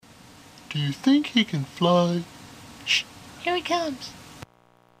Do you think he can fly? Shh, here he comes.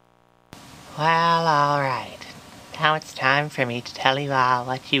 Well, all right. Now it's time for me to tell you all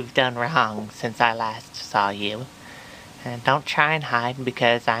what you've done wrong since I last saw you. And don't try and hide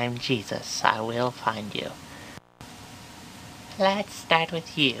because I'm Jesus. I will find you. Let's start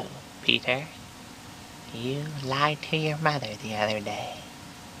with you, Peter. You lied to your mother the other day.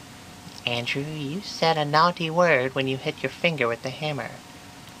 Andrew, you said a naughty word when you hit your finger with the hammer.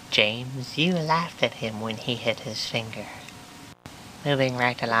 James, you laughed at him when he hit his finger. Moving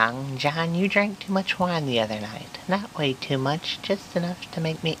right along, John, you drank too much wine the other night. Not way too much, just enough to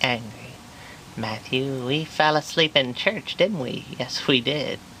make me angry. Matthew, we fell asleep in church, didn't we? Yes, we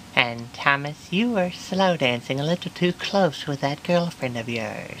did. And Thomas, you were slow dancing a little too close with that girlfriend of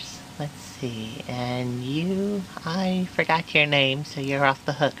yours. Let's see, and you, I forgot your name, so you're off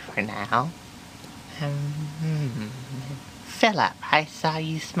the hook for now. Philip, I saw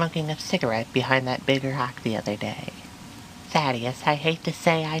you smoking a cigarette behind that big rock the other day. Thaddeus, I hate to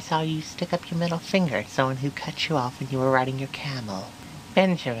say I saw you stick up your middle finger at someone who cut you off when you were riding your camel.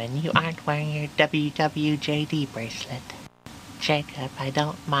 Benjamin, you aren't wearing your WWJD bracelet. Jacob, I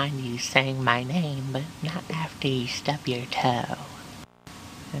don't mind you saying my name, but not after you stub your toe.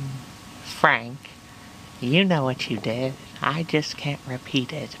 And Frank, you know what you did. I just can't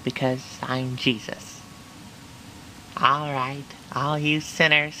repeat it because I'm Jesus. All right, all you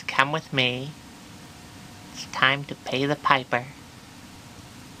sinners, come with me. It's time to pay the piper.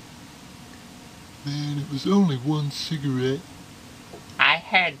 Man, it was only one cigarette. I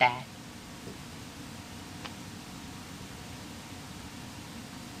heard that.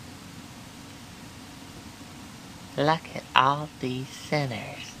 Look at all these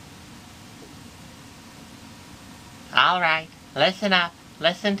sinners. All right, listen up.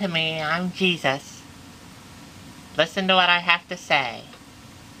 Listen to me. I'm Jesus. Listen to what I have to say.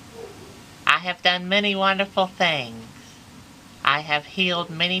 I have done many wonderful things. I have healed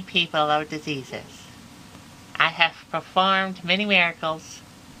many people of diseases. I have performed many miracles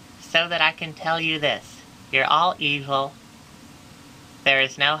so that I can tell you this. You're all evil. There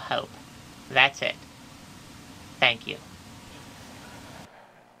is no hope. That's it. Thank you.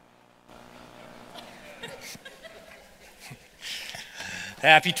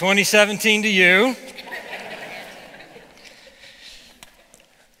 Happy 2017 to you.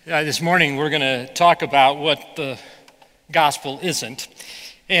 This morning we're going to talk about what the gospel isn't.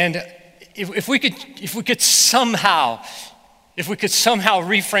 And if we could somehow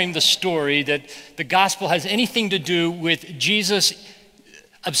reframe the story that the gospel has anything to do with Jesus'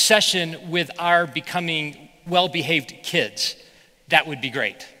 obsession with our becoming well-behaved kids, that would be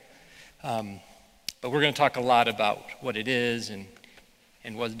great. But we're going to talk a lot about what it is and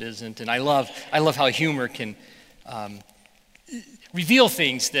what it isn't. And I love how humor can reveal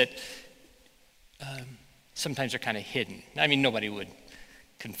things that sometimes are kind of hidden. I mean, nobody would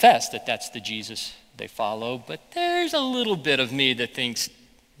confess that that's the Jesus they follow, but there's a little bit of me that thinks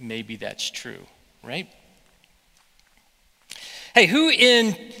maybe that's true, right? Hey, who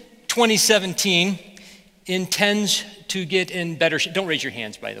in 2017 intends to get in better shape? Don't raise your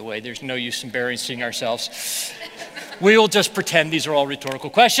hands, by the way. There's no use embarrassing ourselves. We will just pretend these are all rhetorical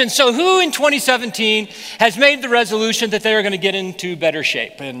questions. So who in 2017 has made the resolution that they are going to get into better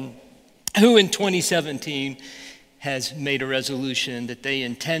shape? And who in 2017 has made a resolution that they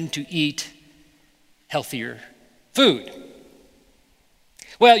intend to eat healthier food?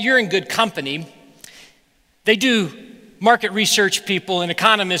 Well, you're in good company. They do market research, people and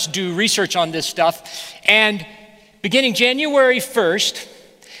economists do research on this stuff. And beginning January 1st,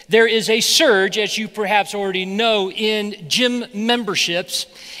 there is a surge, as you perhaps already know, in gym memberships,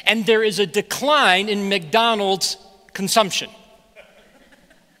 and there is a decline in McDonald's consumption.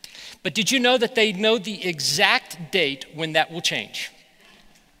 But did you know that they know the exact date when that will change?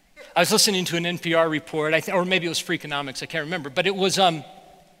 I was listening to an NPR report, or maybe it was Freakonomics, I can't remember, but it was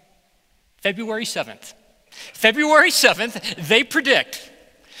February 7th. February 7th, they predict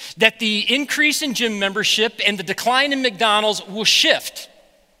that the increase in gym membership and the decline in McDonald's will shift.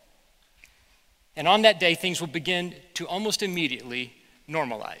 And on that day, things will begin to almost immediately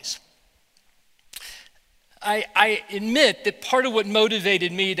normalize. I admit that part of what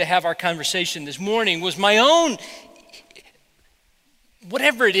motivated me to have our conversation this morning was my own,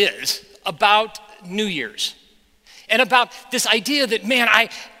 whatever it is, about New Year's. And about this idea that, man, I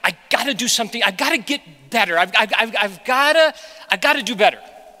got to do something. I've got to get better. I've got to do better.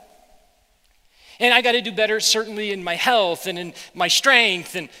 And I got to do better certainly in my health and in my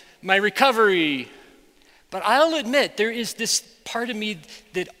strength and my recovery. But I'll admit there is this part of me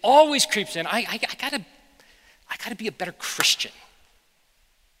that always creeps in. I got to be a better Christian.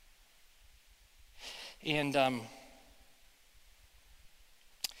 And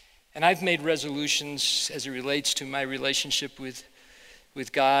I've made resolutions as it relates to my relationship with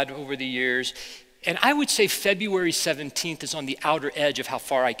God over the years. And I would say February 17th is on the outer edge of how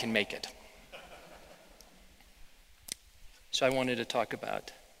far I can make it. So I wanted to talk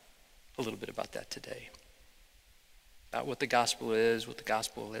about a little bit about that today. About what the gospel is, what the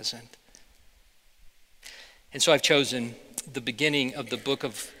gospel isn't. And so I've chosen the beginning of the book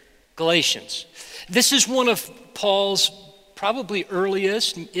of Galatians. This is one of Paul's probably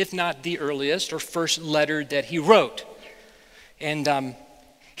earliest, if not the earliest, or first letter that he wrote. And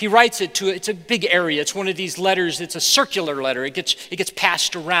he writes it to, it's a big area. It's one of these letters, it's a circular letter. It gets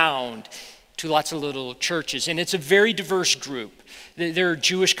passed around to lots of little churches. And it's a very diverse group. There are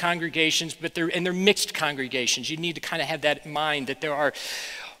Jewish congregations, but they're mixed congregations. You need to kind of have that in mind, that there are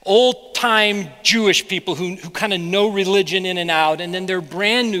old-time Jewish people who kind of know religion in and out, and then there are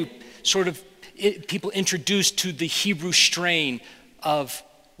brand new sort of people introduced to the Hebrew strain of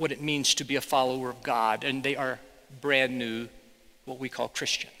what it means to be a follower of God, and they are brand new, what we call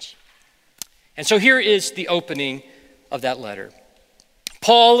Christians. And so here is the opening of that letter.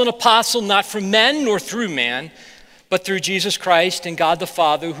 Paul, an apostle, not from men nor through man, but through Jesus Christ and God the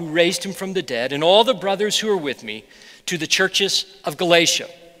Father who raised him from the dead, and all the brothers who are with me, to the churches of Galatia.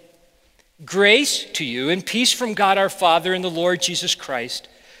 Grace to you and peace from God our Father and the Lord Jesus Christ,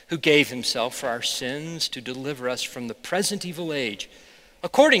 who gave himself for our sins to deliver us from the present evil age,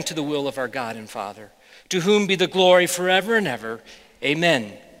 according to the will of our God and Father, to whom be the glory forever and ever.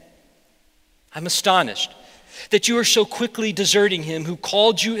 Amen. I'm astonished that you are so quickly deserting him who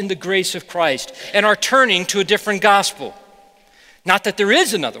called you in the grace of Christ and are turning to a different gospel. Not that there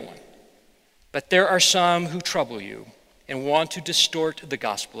is another one, but there are some who trouble you and want to distort the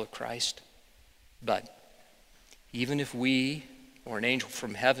gospel of Christ. But even if we or an angel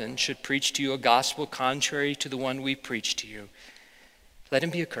from heaven should preach to you a gospel contrary to the one we preach to you, let him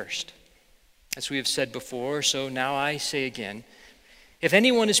be accursed. As we have said before, so now I say again, if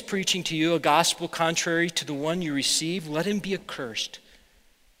anyone is preaching to you a gospel contrary to the one you receive, let him be accursed.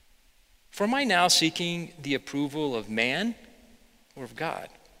 For am I now seeking the approval of man or of God?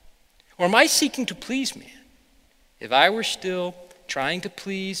 Or am I seeking to please man? If I were still trying to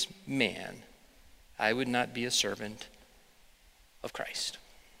please man, I would not be a servant of Christ.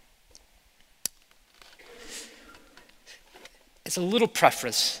 It's a little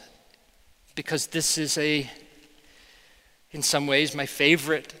preface because this is in some ways, my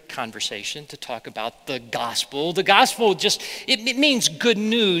favorite conversation to talk about the gospel. The gospel it means good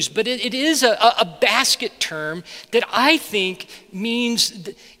news, but it is a basket term that I think means,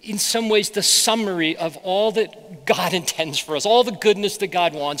 in some ways, the summary of all that God intends for us, all the goodness that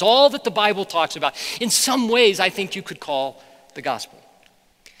God wants, all that the Bible talks about. In some ways, I think you could call the gospel.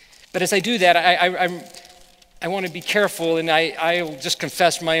 But as I do that, I want to be careful, and I'll just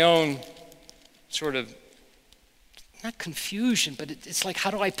confess my own sort of, not confusion, but it's like, how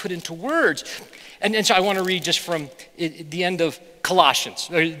do I put into words? And so I want to read just from the end of Colossians,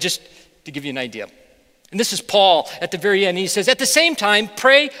 just to give you an idea. And this is Paul at the very end. He says, at the same time,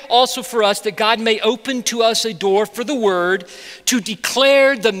 pray also for us that God may open to us a door for the word to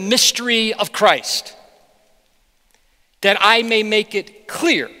declare the mystery of Christ, that I may make it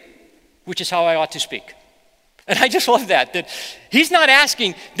clear, which is how I ought to speak. And I just love that he's not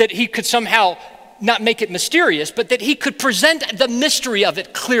asking that he could somehow not make it mysterious, but that he could present the mystery of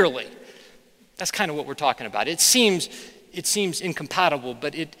it clearly. That's kind of what we're talking about. It seems incompatible,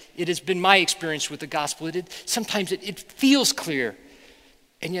 but it has been my experience with the gospel. Sometimes it feels clear,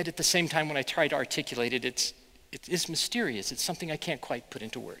 and yet at the same time when I try to articulate it, it is mysterious. It's something I can't quite put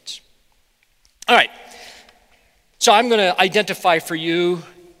into words. All right, so I'm going to identify for you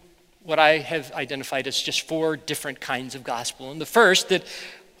what I have identified as just 4 different kinds of gospel. And the first that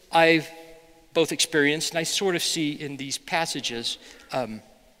I've both experienced, and I sort of see in these passages,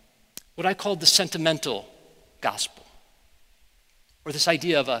 what I call the sentimental gospel, or this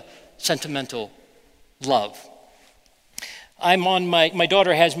idea of a sentimental love. My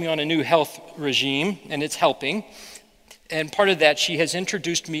daughter has me on a new health regime, and it's helping. And part of that, she has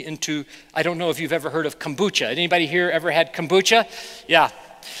introduced me into, I don't know if you've ever heard of kombucha. Anybody here ever had kombucha? Yeah.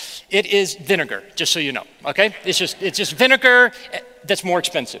 It is vinegar, just so you know, okay? It's just vinegar that's more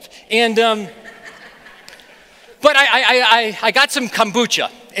expensive. And but I got some kombucha,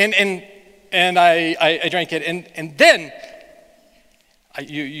 and I drank it, and then I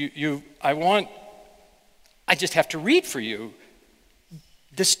just have to read for you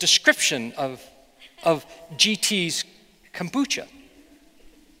this description of GT's kombucha.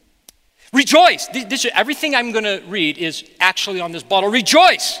 Rejoice. Everything I'm going to read is actually on this bottle.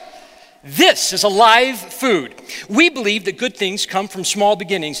 Rejoice This is a live food. We believe that good things come from small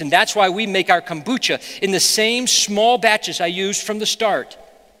beginnings, and that's why we make our kombucha in the same small batches I used from the start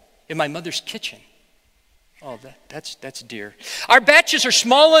in my mother's kitchen. Oh, that's dear. Our batches are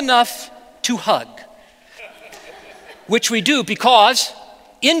small enough to hug, which we do because,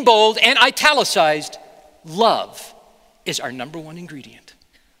 in bold and italicized, love is our number one ingredient.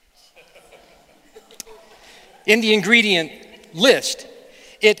 In the ingredient list,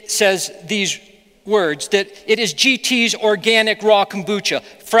 it says these words, that it is GT's organic raw kombucha,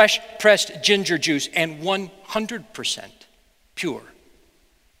 fresh pressed ginger juice, and 100% pure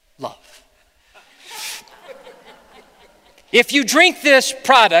love. If you drink this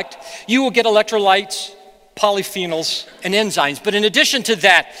product, you will get electrolytes, polyphenols, and enzymes. But in addition to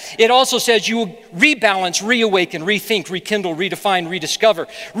that, it also says you will rebalance, reawaken, rethink, rekindle, redefine, rediscover,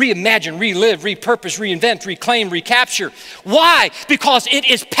 reimagine, relive, repurpose, reinvent, reclaim, recapture. Why? Because it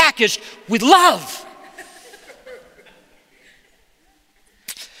is packaged with love.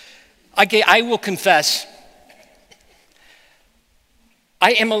 I will confess,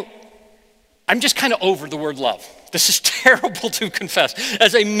 I'm just kind of over the word love. This is terrible to confess.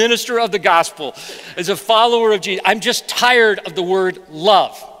 As a minister of the gospel, as a follower of Jesus, I'm just tired of the word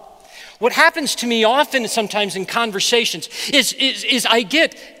love. What happens to me often sometimes in conversations is I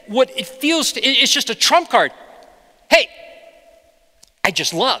get what it feels, it's just a trump card. Hey, I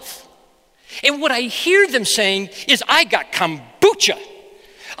just love. And what I hear them saying is, I got kombucha.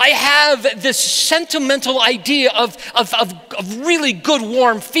 I have this sentimental idea of really good,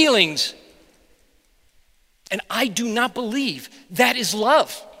 warm feelings. And I do not believe that is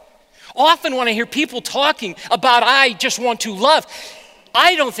love. Often when I hear people talking about I just want to love,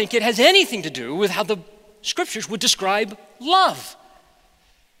 I don't think it has anything to do with how the scriptures would describe love.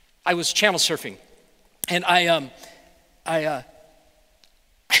 I was channel surfing, and I don't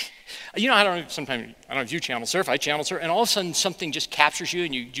know if you channel surf, I channel surf, and all of a sudden something just captures you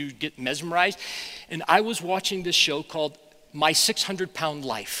and you get mesmerized. And I was watching this show called My 600-Pound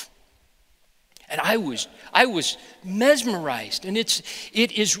Life. And I was mesmerized, and it's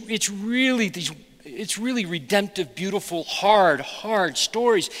really redemptive, beautiful, hard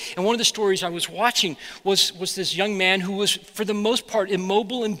stories. And one of the stories I was watching was this young man who was, for the most part,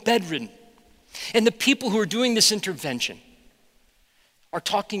 immobile and bedridden. And the people who are doing this intervention are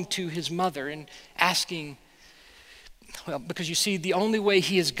talking to his mother and asking, well, because you see, the only way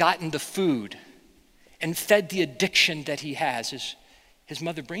he has gotten the food and fed the addiction that he has is his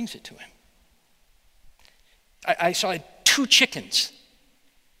mother brings it to him. I saw 2 chickens,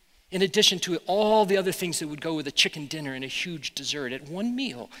 in addition to all the other things that would go with a chicken dinner and a huge dessert at one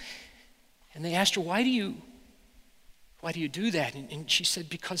meal. And they asked her, why do you do that? And she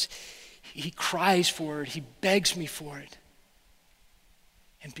said, because he cries for it, he begs me for it.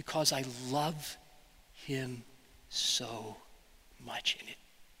 And because I love him so much. And it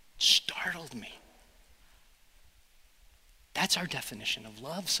startled me. That's our definition of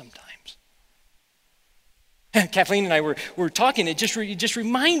love sometimes. Kathleen and I were talking. It just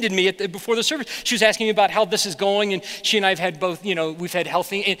reminded me before the service. She was asking me about how this is going, and she and I have had both. We've had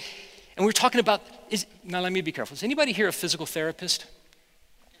healthy, and we were talking about. Now let me be careful. Is anybody here a physical therapist?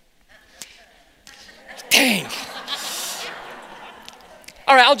 Dang.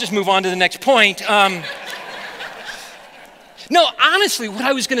 All right, I'll just move on to the next point. No, honestly, what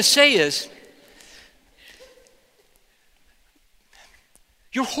I was going to say is,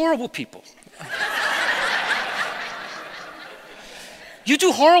 you're horrible people. You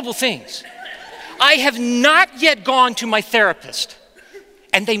do horrible things. I have not yet gone to my therapist,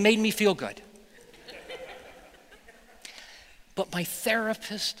 and they made me feel good. But my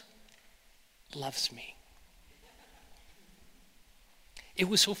therapist loves me. It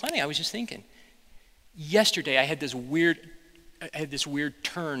was so funny. I was just thinking. Yesterday, I had this weird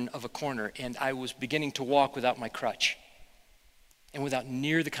turn of a corner, and I was beginning to walk without my crutch and without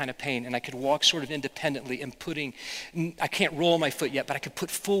near the kind of pain, and I could walk sort of independently and I can't roll my foot yet, but I could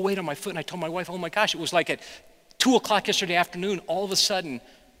put full weight on my foot. And I told my wife, oh my gosh, it was like at 2 o'clock yesterday afternoon, all of a sudden,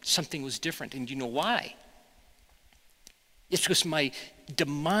 something was different. And you know why? It's because my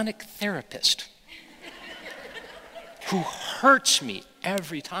demonic therapist, who hurts me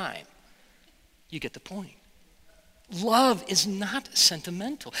every time, you get the point. Love is not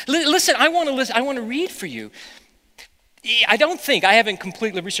sentimental. Listen, I want to read for you. I haven't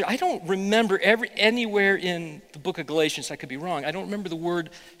completely researched. I don't remember anywhere in the book of Galatians, I could be wrong, I don't remember the word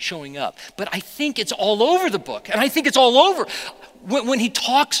showing up. But I think it's all over the book. And I think it's all over when he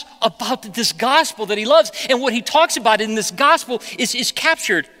talks about this gospel that he loves. And what he talks about in this gospel is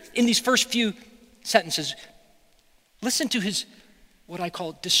captured in these first few sentences. Listen to what I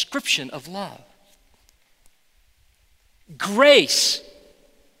call description of love. Grace.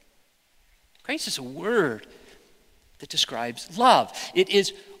 Grace is a word that describes love. It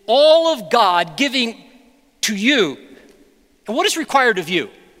is all of God giving to you. And what is required of you?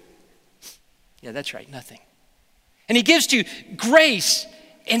 Yeah, that's right, nothing. And he gives to you grace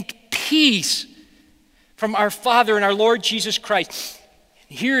and peace from our Father and our Lord Jesus Christ.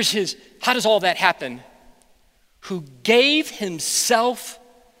 How does all that happen? Who gave himself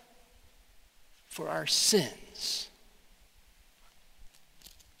for our sins.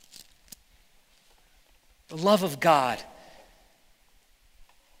 The love of God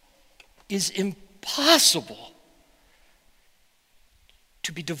is impossible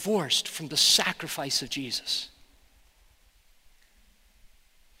to be divorced from the sacrifice of Jesus.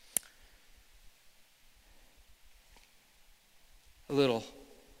 A little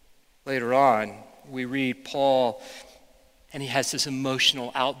later on, we read Paul, and he has this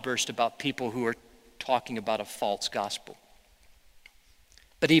emotional outburst about people who are talking about a false gospel.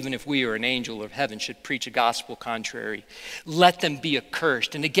 But even if we or an angel of heaven should preach a gospel contrary, let them be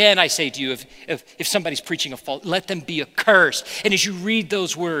accursed. And again, I say to you, if somebody's preaching a false, let them be accursed. And as you read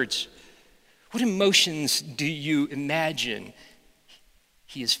those words, what emotions do you imagine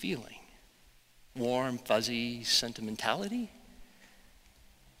he is feeling? Warm, fuzzy sentimentality?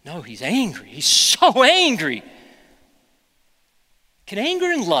 No, he's angry. He's so angry. Can anger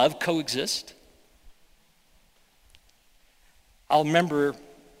and love coexist? I'll remember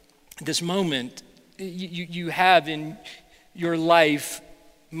this moment. You have in your life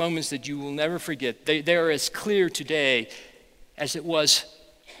moments that you will never forget. They are as clear today as it was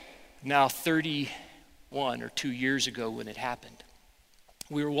now 31 or 2 years ago when it happened.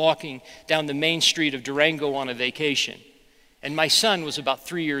 We were walking down the main street of Durango on a vacation, and my son was about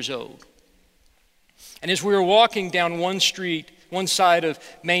 3 years old. And as we were walking down one side of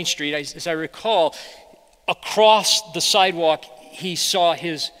Main Street, as I recall, across the sidewalk, he saw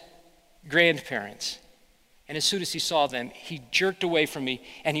his grandparents. And as soon as he saw them, he jerked away from me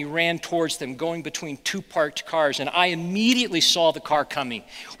and he ran towards them, going between two parked cars. And I immediately saw the car coming,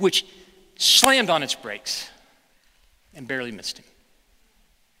 which slammed on its brakes and barely missed him.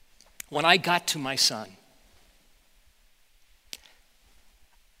 When I got to my son,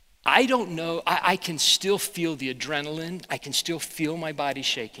 I don't know, I can still feel the adrenaline, I can still feel my body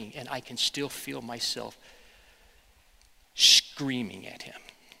shaking, and I can still feel myself screaming at him.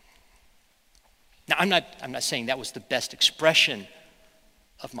 Now, I'm not saying that was the best expression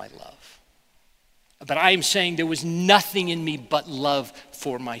of my love, but I am saying there was nothing in me but love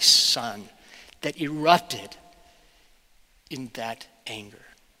for my son that erupted in that anger.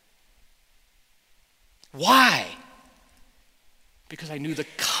 Why? Because I knew the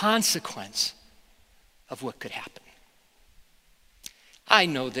consequence of what could happen. I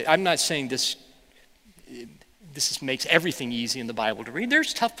know that I'm not saying this makes everything easy in the Bible to read.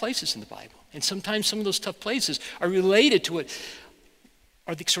 There's tough places in the Bible. And sometimes some of those tough places are related to it,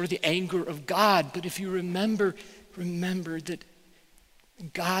 are sort of the anger of God. But if you remember that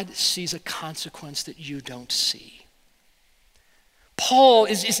God sees a consequence that you don't see. Paul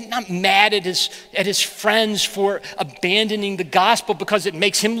is not mad at his friends for abandoning the gospel because it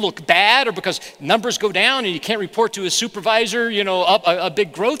makes him look bad or because numbers go down and he can't report to his supervisor, a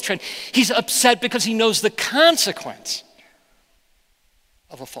big growth trend. He's upset because he knows the consequence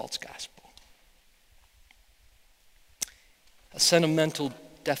of a false gospel. A sentimental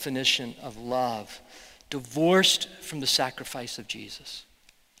definition of love, divorced from the sacrifice of Jesus,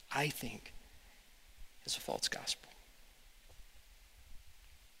 I think, is a false gospel.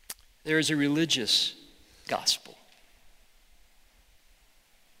 There is a religious gospel.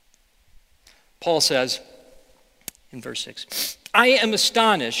 Paul says in verse 6, I am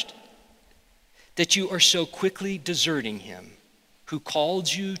astonished that you are so quickly deserting him who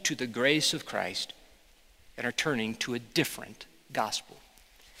called you to the grace of Christ and are turning to a different gospel.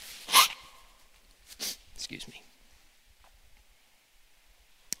 Excuse me.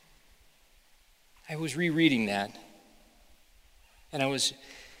 I was rereading that, and I was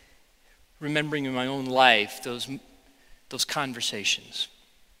remembering in my own life those conversations.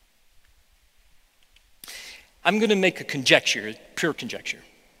 I'm going to make a conjecture, pure conjecture,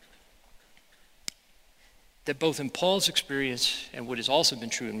 that both in Paul's experience and what has also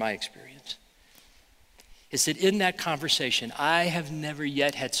been true in my experience, is that in that conversation, I have never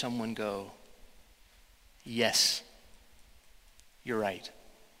yet had someone go, yes, you're right.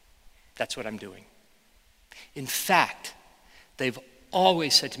 That's what I'm doing. In fact, they've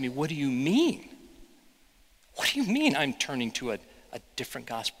always said to me, what do you mean? What do you mean I'm turning to a different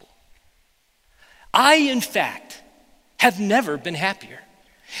gospel? I, in fact, have never been happier.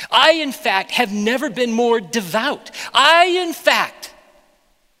 I, in fact, have never been more devout. I, in fact,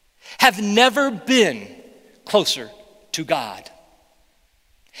 have never been closer to God.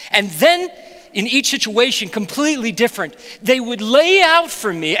 And then, in each situation, completely different, they would lay out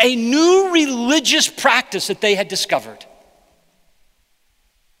for me a new religious practice that they had discovered.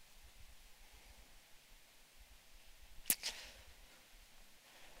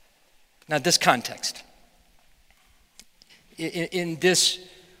 Now, this context, in this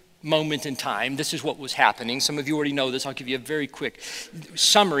moment in time, this is what was happening. Some of you already know this. I'll give you a very quick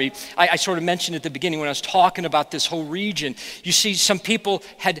summary. I sort of mentioned at the beginning when I was talking about this whole region. You see, some people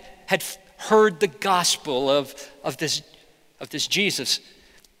had heard the gospel of this Jesus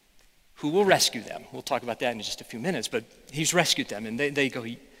who will rescue them. We'll talk about that in just a few minutes, but he's rescued them, and they go,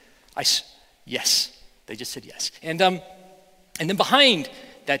 yes. They just said yes. And then behind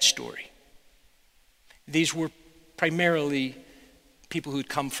that story, these were primarily people who'd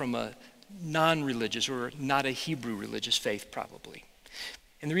come from a non-religious or not a Hebrew religious faith, probably.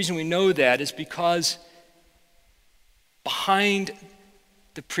 And the reason we know that is because behind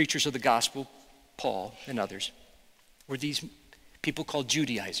the preachers of the gospel, Paul and others, were these people called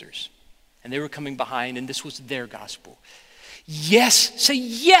Judaizers. And they were coming behind, and this was their gospel. Yes, say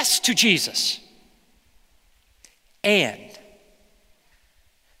yes to Jesus. And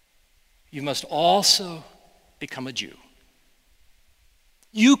you must also become a Jew.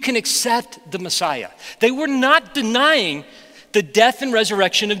 You can accept the Messiah. They were not denying the death and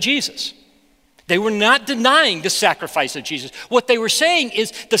resurrection of Jesus. They were not denying the sacrifice of Jesus. What they were saying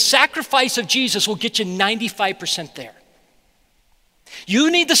is the sacrifice of Jesus will get you 95% there.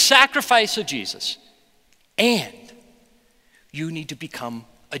 You need the sacrifice of Jesus, and you need to become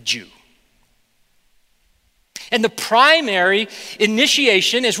a Jew. And the primary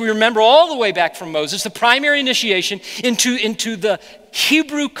initiation, as we remember all the way back from Moses, the primary initiation into the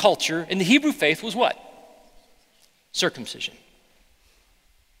Hebrew culture and the Hebrew faith was what? Circumcision.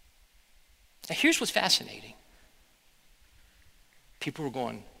 Now here's what's fascinating. People were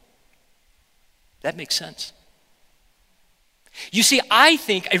going, that makes sense. You see, I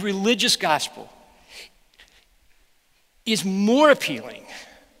think a religious gospel is more appealing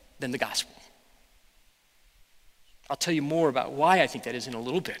than the gospel. I'll tell you more about why I think that is in a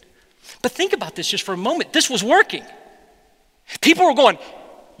little bit. But think about this just for a moment. This was working. People were going,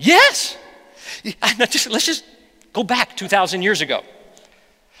 yes. Let's just go back 2,000 years ago.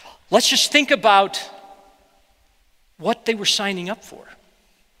 Let's just think about what they were signing up for.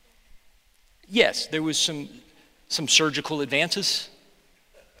 Yes, there was some surgical advances.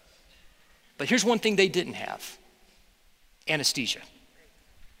 But here's one thing they didn't have: anesthesia.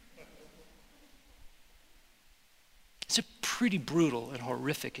 It's a pretty brutal and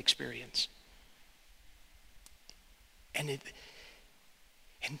horrific experience. And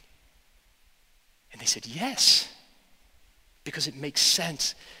they said yes, because it makes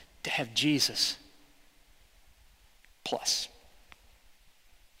sense to have Jesus plus.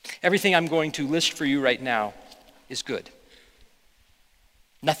 Everything I'm going to list for you right now is good.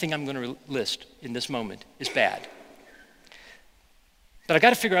 Nothing I'm going to list in this moment is bad. But I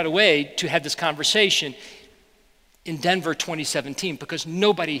got to figure out a way to have this conversation in Denver 2017, because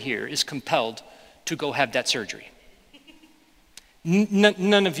nobody here is compelled to go have that surgery.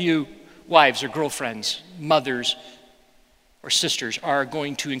 None of you wives or girlfriends, mothers or sisters are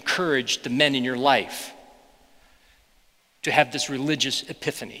going to encourage the men in your life to have this religious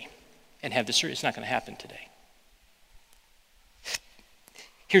epiphany and have this surgery. It's not going to happen today.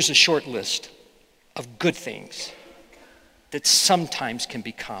 Here's a short list of good things that sometimes can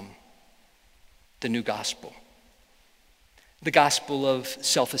become the new gospel. The gospel of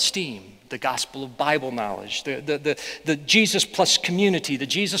self-esteem, the gospel of Bible knowledge, the Jesus plus community, the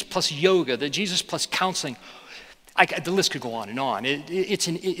Jesus plus yoga, the Jesus plus counseling. The list could go on and on.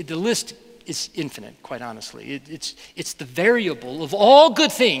 The list is infinite, quite honestly. It's the variable of all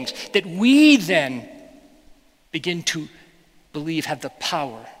good things that we then begin to believe have the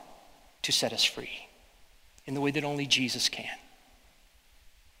power to set us free in the way that only Jesus can.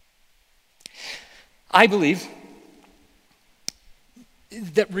 I believe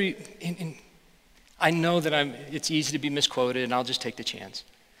that I know that it's easy to be misquoted, and I'll just take the chance.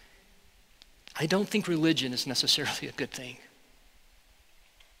 I don't think religion is necessarily a good thing.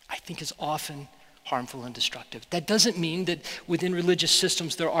 I think it's often harmful and destructive. That doesn't mean that within religious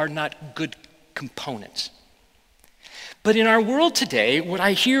systems there are not good components. But in our world today, what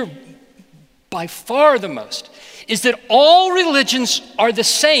I hear by far the most is that all religions are the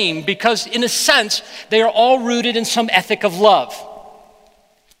same because, in a sense, they are all rooted in some ethic of love.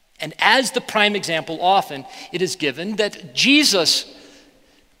 And as the prime example, often it is given that Jesus,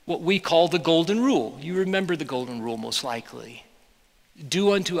 what we call the golden rule, you remember the golden rule most likely.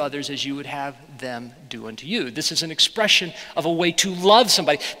 Do unto others as you would have them do unto you. This is an expression of a way to love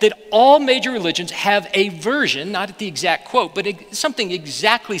somebody that all major religions have a version, not at the exact quote, but something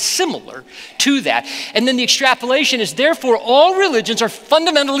exactly similar to that. And then the extrapolation is, therefore, all religions are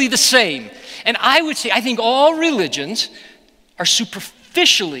fundamentally the same. And I would say, I think all religions are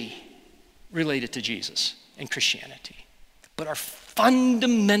superficially related to Jesus and Christianity, but are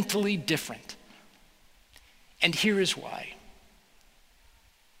fundamentally different. And here is why.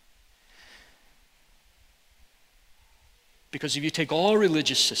 Because if you take all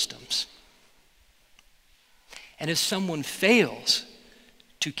religious systems, and if someone fails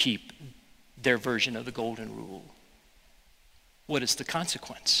to keep their version of the golden rule, what is the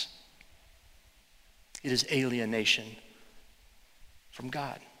consequence? It is alienation from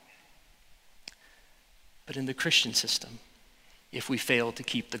God. But in the Christian system, if we fail to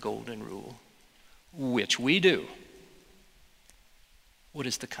keep the golden rule, which we do, what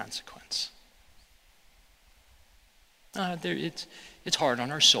is the consequence? It's hard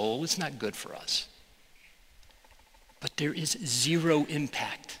on our soul. It's not good for us. But there is zero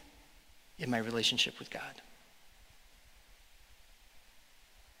impact in my relationship with God.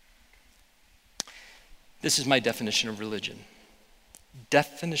 This is my definition of religion.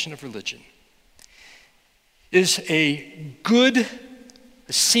 Definition of religion is a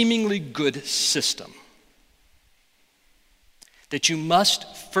seemingly good system that you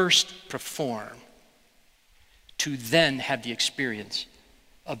must first perform to then have the experience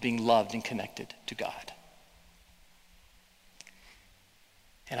of being loved and connected to God.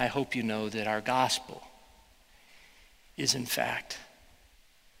 And I hope you know that our gospel is, in fact,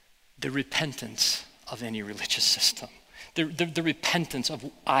 the repentance of any religious system. The repentance of,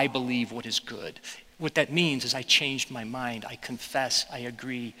 I believe what is good. What that means is I changed my mind. I confess. I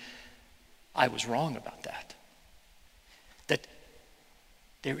agree. I was wrong about that. That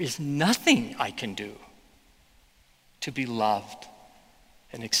there is nothing I can do to be loved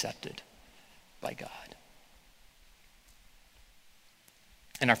and accepted by God.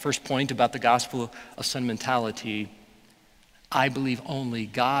 And our first point about the gospel of sentimentality, I believe only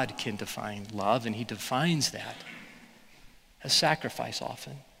God can define love, and he defines that as sacrifice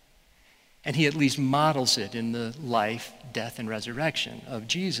often. And he at least models it in the life, death, and resurrection of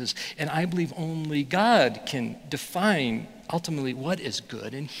Jesus. And I believe only God can define ultimately what is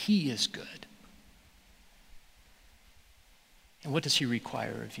good, and he is good. And what does he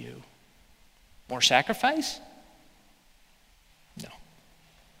require of you? More sacrifice? No.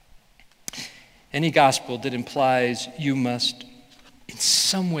 Any gospel that implies you must in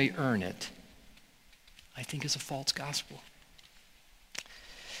some way earn it, I think is a false gospel.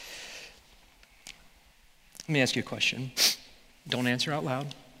 Let me ask you a question. Don't answer out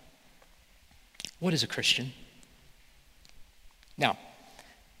loud. What is a Christian? Now,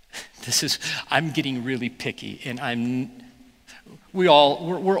 I'm getting really picky, and we're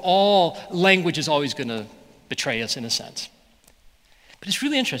all, language is always going to betray us in a sense. But it's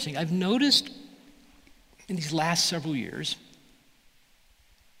really interesting. I've noticed in these last several years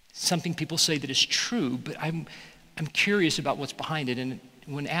something people say that is true, but I'm curious about what's behind it. And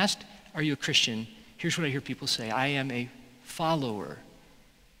when asked, are you a Christian? Here's what I hear people say: I am a follower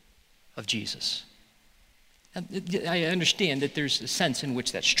of Jesus. I understand that there's a sense in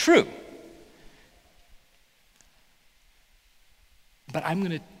which that's true. But I'm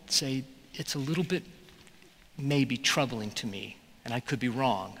going to say it's a little bit maybe troubling to me, and I could be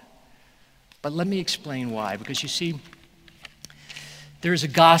wrong. But let me explain why. Because you see, there is a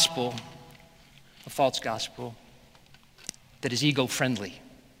gospel, a false gospel, that is ego-friendly.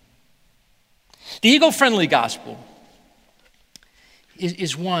 The ego-friendly gospel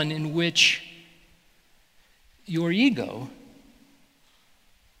is one in which your ego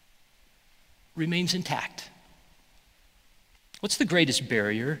remains intact. What's the greatest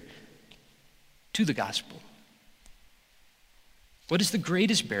barrier to the gospel? What is the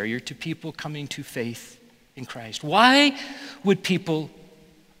greatest barrier to people coming to faith in Christ? Why would people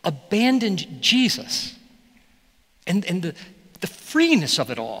abandon Jesus and the freeness of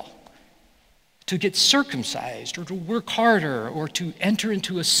it all to get circumcised or to work harder or to enter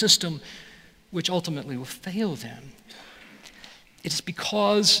into a system which ultimately will fail them? It's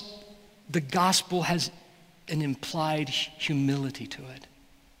because the gospel has an implied humility to it,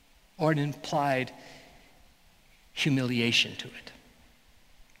 or an implied humiliation to it.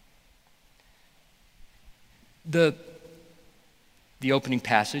 The opening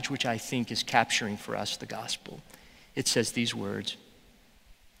passage, which I think is capturing for us the gospel, it says these words: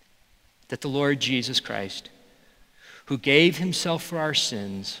 that the Lord Jesus Christ, who gave himself for our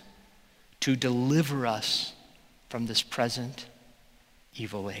sins to deliver us from this present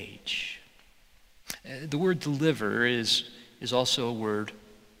evil age. The word deliver is also a word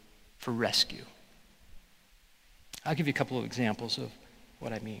for rescue. I'll give you a couple of examples of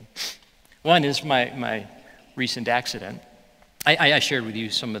what I mean. One is my recent accident. I shared with you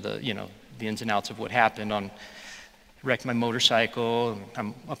some of the ins and outs of what happened. Wrecked my motorcycle.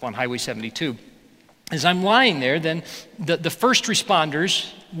 I'm up on Highway 72. As I'm lying there, then the first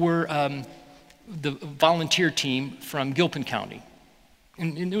responders were the volunteer team from Gilpin County.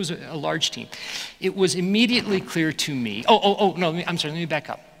 And it was a large team. It was immediately clear to me. No, I'm sorry, let me back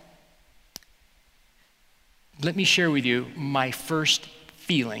up. Let me share with you my first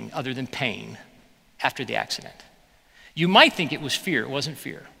feeling other than pain after the accident. You might think it was fear. It wasn't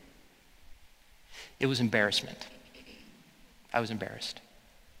fear. It was embarrassment. I was embarrassed.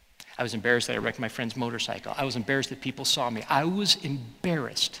 I was embarrassed that I wrecked my friend's motorcycle. I was embarrassed that people saw me. I was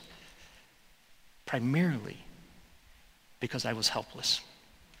embarrassed primarily because I was helpless.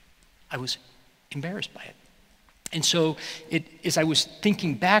 I was embarrassed by it. And so as I was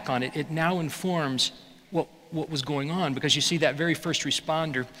thinking back on it, it now informs what was going on, because you see that very first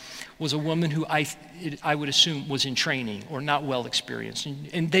responder was a woman who I would assume was in training or not well experienced,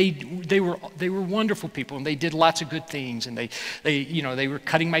 and they were wonderful people, and they did lots of good things, and they were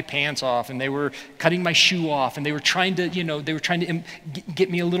cutting my pants off, and they were cutting my shoe off, and they were trying to get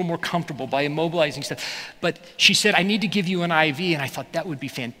me a little more comfortable by immobilizing stuff. But she said, "I need to give you an IV," and I thought that would be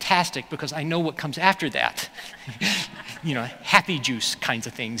fantastic because I know what comes after that, happy juice kinds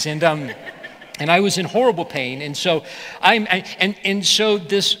of things, and I was in horrible pain, and so so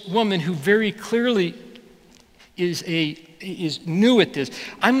this woman who very clearly is new at this.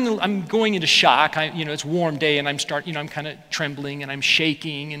 I'm going into shock. It's a warm day, and I'm kind of trembling, and I'm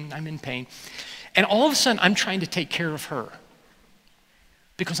shaking, and I'm in pain, and all of a sudden I'm trying to take care of her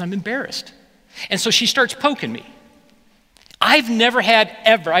because I'm embarrassed, and so she starts poking me. I've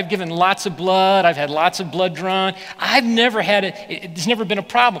given lots of blood. I've had lots of blood drawn. I've never had it's never been a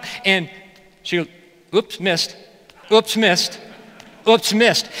problem, and she goes, "Oops, missed. Oops, missed. Oops,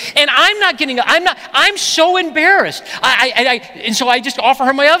 missed." And I'm so embarrassed. And so I just offer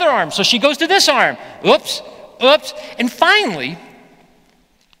her my other arm. So she goes to this arm. Oops, oops. And finally,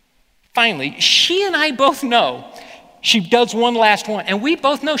 she and I both know she does one last one. And we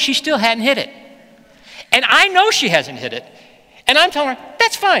both know she still hadn't hit it. And I know she hasn't hit it. And I'm telling her,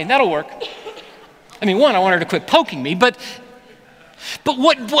 that's fine, that'll work. I mean, one, I want her to quit poking me, but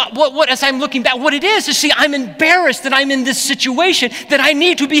what, as I'm looking back, what it is, see, I'm embarrassed that I'm in this situation, that I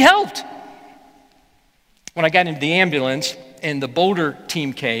need to be helped. When I got into the ambulance and the Boulder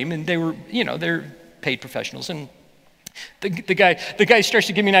team came, and they were, they're paid professionals, and the guy starts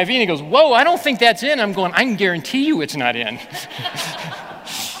to give me an IV, and he goes, "Whoa, I don't think that's in." I'm going, "I can guarantee you it's not in."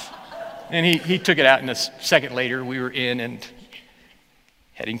 And he took it out, and a second later, we were in and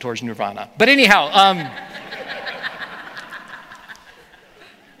heading towards Nirvana. But anyhow,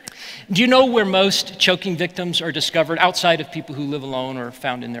 do you know where most choking victims are discovered outside of people who live alone or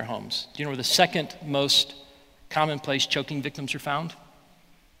found in their homes? Do you know where the second most common place choking victims are found?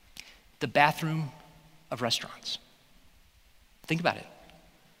 The bathroom of restaurants. Think about it.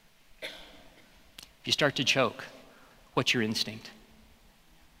 If you start to choke, what's your instinct?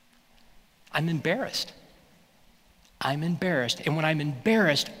 I'm embarrassed. I'm embarrassed. And when I'm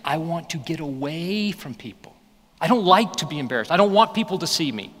embarrassed, I want to get away from people. I don't like to be embarrassed. I don't want people to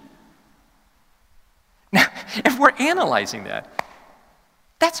see me. Now, if we're analyzing that,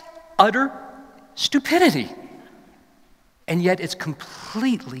 that's utter stupidity. And yet it's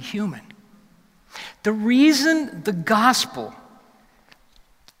completely human. The reason the gospel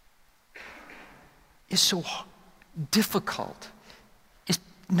is so difficult is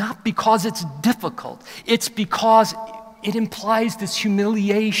not because it's difficult. It's because it implies this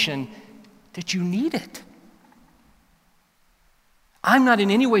humiliation that you need it. I'm not in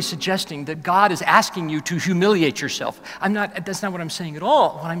any way suggesting that God is asking you to humiliate yourself. That's not what I'm saying at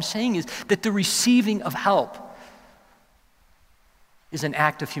all. What I'm saying is that the receiving of help is an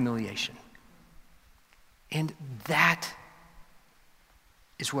act of humiliation. And that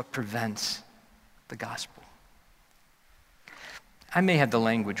is what prevents the gospel. I may have the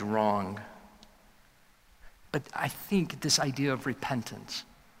language wrong, but I think this idea of repentance,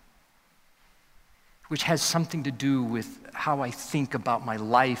 which has something to do with how I think about my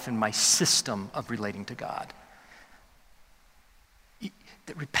life and my system of relating to God.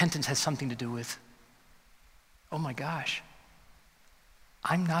 That repentance has something to do with, oh my gosh,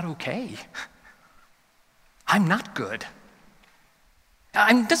 I'm not okay. I'm not good.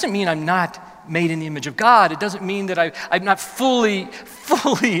 It doesn't mean I'm not made in the image of God. It doesn't mean that I'm not fully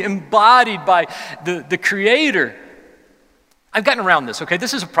embodied by the Creator. I've gotten around this, okay?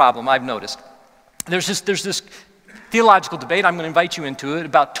 This is a problem I've noticed. There's this theological debate, I'm going to invite you into it,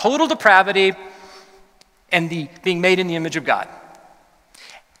 about total depravity and the being made in the image of God.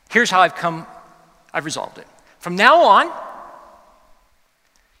 Here's how I've resolved it. From now on,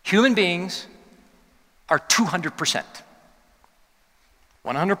 human beings are 200%.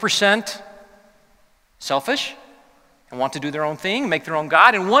 100% selfish and want to do their own thing, make their own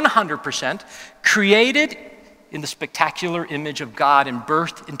God, and 100% created in the spectacular image of God and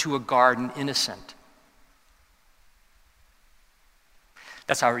birthed into a garden innocent.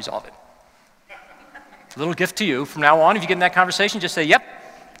 That's how I resolve it. A little gift to you. From now on, if you get in that conversation, just say, yep,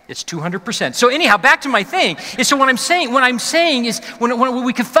 it's 200%. So anyhow, back to my thing. And so what I'm saying is when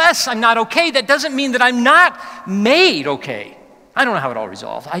we confess I'm not okay, that doesn't mean that I'm not made okay. I don't know how it all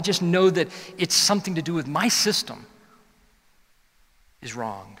resolved. I just know that it's something to do with my system is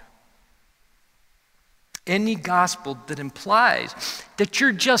wrong. Any gospel that implies that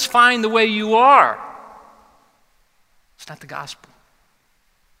you're just fine the way you are, it's not the gospel.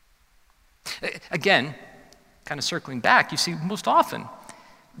 Again, kind of circling back, you see, most often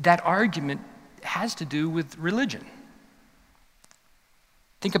that argument has to do with religion.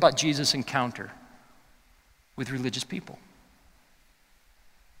 Think about Jesus' encounter with religious people.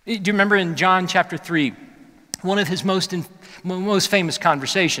 Do you remember in John chapter 3, one of his most famous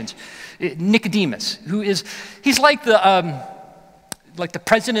conversations, Nicodemus, he's like the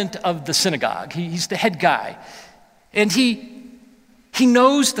president of the synagogue. He's the head guy. And he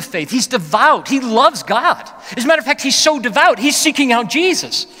knows the faith. He's devout. He loves God. As a matter of fact, he's so devout, he's seeking out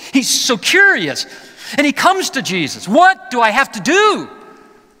Jesus. He's so curious. And he comes to Jesus. What do I have to do?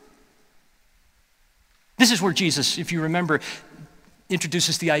 This is where Jesus, if you remember,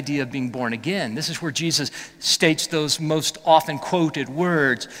 introduces the idea of being born again. This is where Jesus states those most often quoted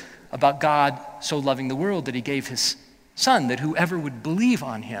words about God so loving the world that he gave his son, that whoever would believe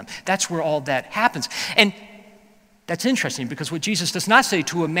on him. That's where all that happens. And that's interesting because what Jesus does not say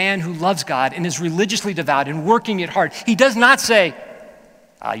to a man who loves God and is religiously devout and working it hard, he does not say,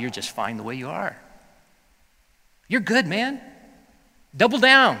 you're just fine the way you are. You're good, man. Double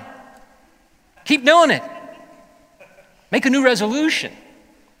down. Keep doing it. Make a new resolution.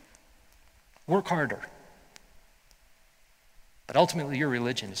 Work harder. But ultimately, your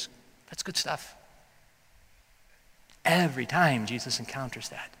religion that's good stuff. Every time Jesus encounters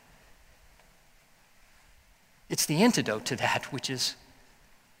that. It's the antidote to that, which is,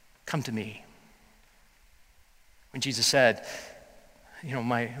 come to me. When Jesus said,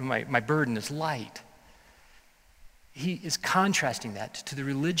 my burden is light, he is contrasting that to the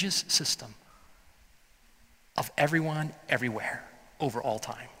religious system of everyone, everywhere, over all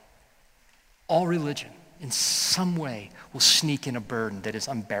time. All religion, in some way, will sneak in a burden that is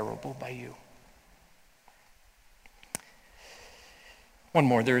unbearable by you. One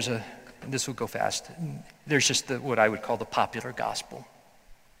more, this will go fast. There's just what I would call the popular gospel.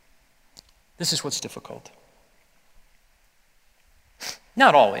 This is what's difficult.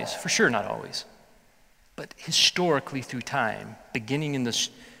 Not always, for sure not always, but historically through time, beginning in this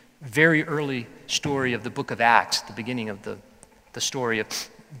very early story of the book of Acts, the beginning of the story of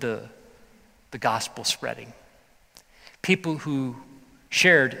the gospel spreading. People who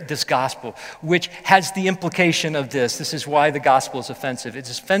shared this gospel, which has the implication of this. This is why the gospel is offensive.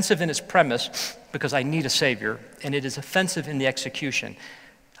 It's offensive in its premise because I need a Savior, and it is offensive in the execution.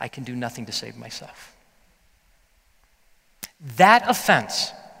 I can do nothing to save myself. That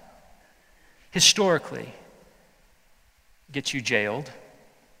offense, historically, gets you jailed,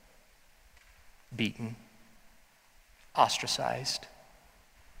 beaten, ostracized,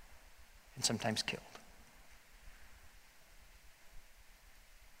 and sometimes killed.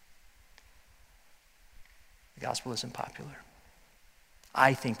 The gospel isn't popular.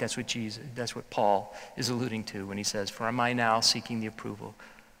 I think that's what Paul is alluding to when he says, "For am I now seeking the approval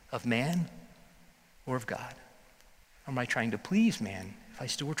of man or of God? Or am I trying to please man? If I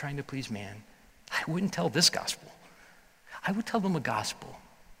still were trying to please man, I wouldn't tell this gospel. I would tell them a gospel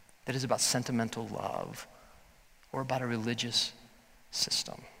that is about sentimental love or about a religious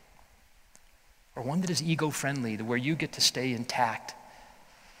system or one that is ego-friendly, where you get to stay intact,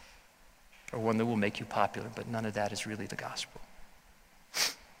 or one that will make you popular, but none of that is really the gospel."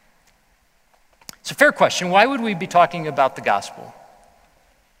 It's a fair question. Why would we be talking about the gospel?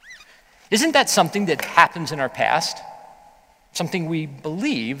 Isn't that something that happens in our past? Something we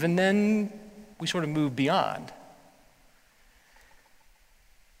believe and then we sort of move beyond?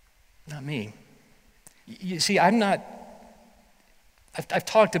 Not me. You see, I'm not I've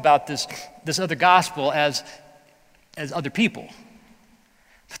talked about this other gospel as other people.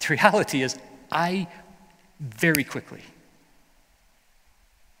 But the reality is, I very quickly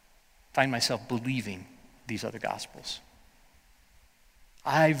find myself believing these other gospels.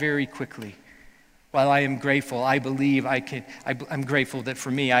 I very quickly, while I am grateful, I believe I'm grateful that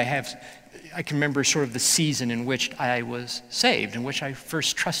for me, I can remember sort of the season in which I was saved, in which I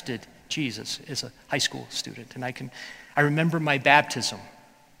first trusted Jesus as a high school student. And I remember my baptism.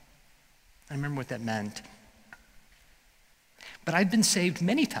 I remember what that meant. But I'd been saved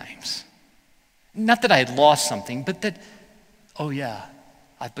many times. Not that I had lost something, but that, oh yeah,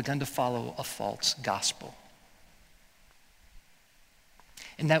 I've begun to follow a false gospel.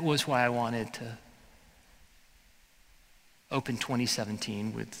 And that was why I wanted to open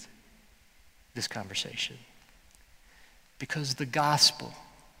 2017 with this conversation. Because the gospel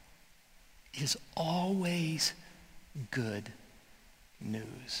is always good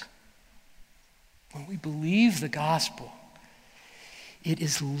news. When we believe the gospel, it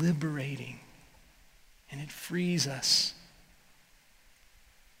is liberating and it frees us.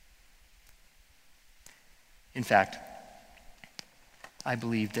 In fact, I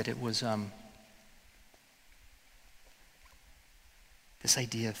believe that it was this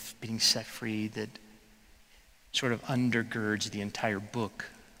idea of being set free that sort of undergirds the entire book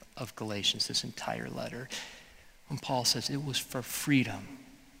of Galatians, this entire letter. When Paul says it was for freedom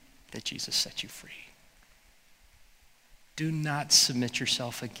that Jesus set you free. Do not submit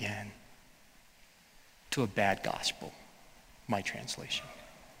yourself again to a bad gospel, my translation.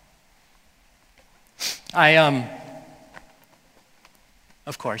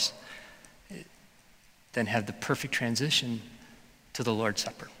 Of course, then have the perfect transition to the Lord's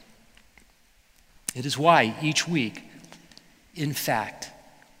Supper. It is why each week, in fact,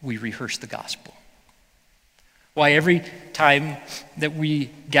 we rehearse the gospel. Why every time that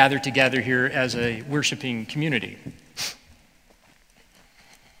we gather together here as a worshiping community,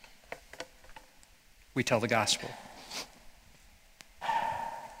 we tell the gospel.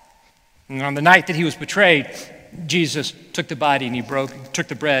 And on the night that he was betrayed, Jesus took the body and took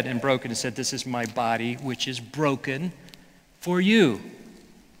the bread and broke it and said, "This is my body, which is broken for you."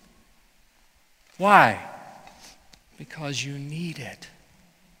 Why? Because you need it.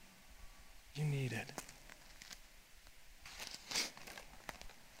 You need it.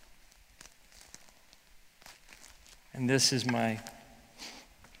 And this is my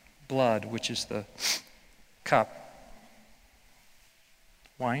blood, which is the cup.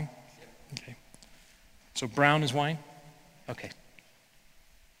 Wine? Okay. So brown is wine? Okay.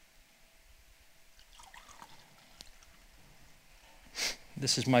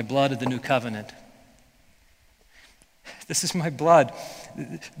 This is my blood of the new covenant. This is my blood.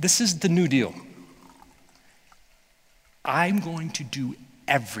 This is the new deal. I'm going to do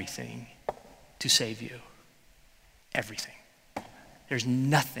everything to save you. Everything. There's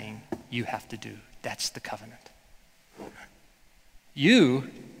nothing you have to do. That's the covenant.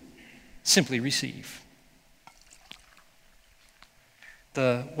 You simply receive.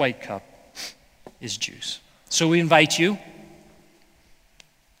 The white cup is juice. So we invite you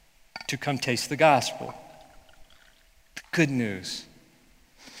to come taste the gospel. The good news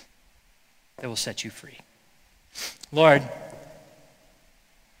that will set you free. Lord,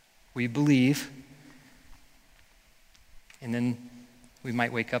 we believe, and then we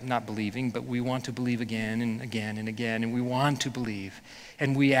might wake up not believing, but we want to believe again and again and again, and we want to believe.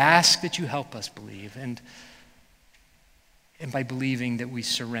 And we ask that you help us believe. And by believing that we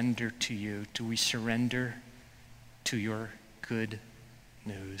surrender to you, do we surrender to your good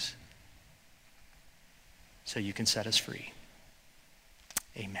news so you can set us free.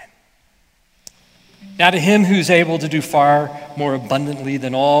 Amen. Now to him who's able to do far more abundantly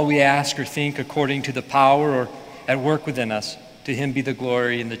than all we ask or think according to the power or at work within us, to him be the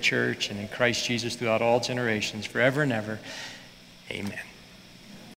glory in the church and in Christ Jesus throughout all generations, forever and ever. Amen.